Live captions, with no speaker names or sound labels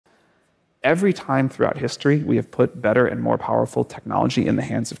every time throughout history we have put better and more powerful technology in the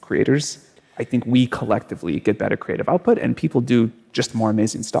hands of creators, I think we collectively get better creative output and people do just more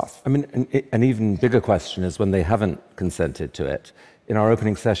amazing stuff. I mean, an even bigger question is when they haven't consented to it. In our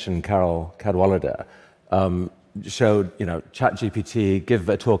opening session, Carol Cadwallader showed, ChatGPT give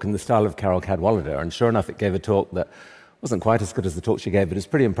a talk in the style of Carol Cadwallader, and sure enough, it gave a talk that wasn't quite as good as the talk she gave, but it was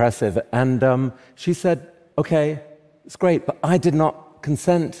pretty impressive. And she said, okay, it's great, but I did not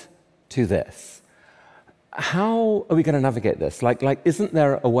consent to this. How are we going to navigate this? Like, isn't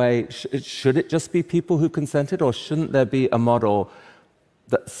there a way, should it just be people who consented, or shouldn't there be a model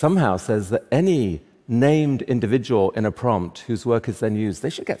that somehow says that any named individual in a prompt whose work is then used, they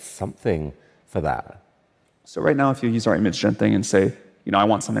should get something for that? So right now, if you use our image gen thing and say, I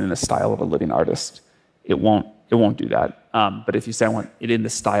want something in the style of a living artist, it won't do that. But if you say I want it in the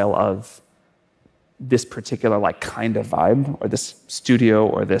style of this particular kind of vibe, or this studio,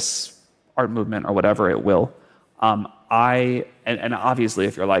 or this art movement, or whatever, it will. And obviously,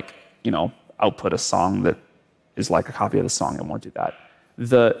 if you're output a song that is like a copy of the song, it won't do that.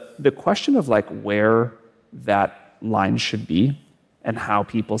 The question of where that line should be and how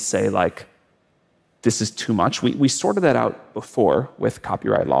people say this is too much, we sorted that out before with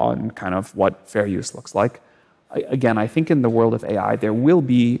copyright law and kind of what fair use looks like. Again, I think in the world of AI, there will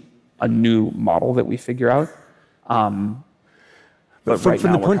be a new model that we figure out. But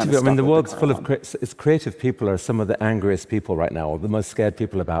from the point of view, I mean, the world's full of creative people are some of the angriest people right now, or the most scared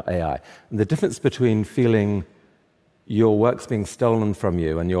people about AI. And the difference between feeling your work's being stolen from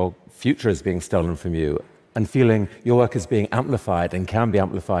you and your future is being stolen from you, and feeling your work is being amplified and can be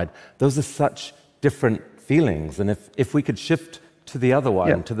amplified, those are such different feelings. And if we could shift to the other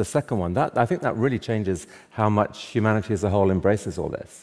one, to the second one, I think that really changes how much humanity as a whole embraces all this.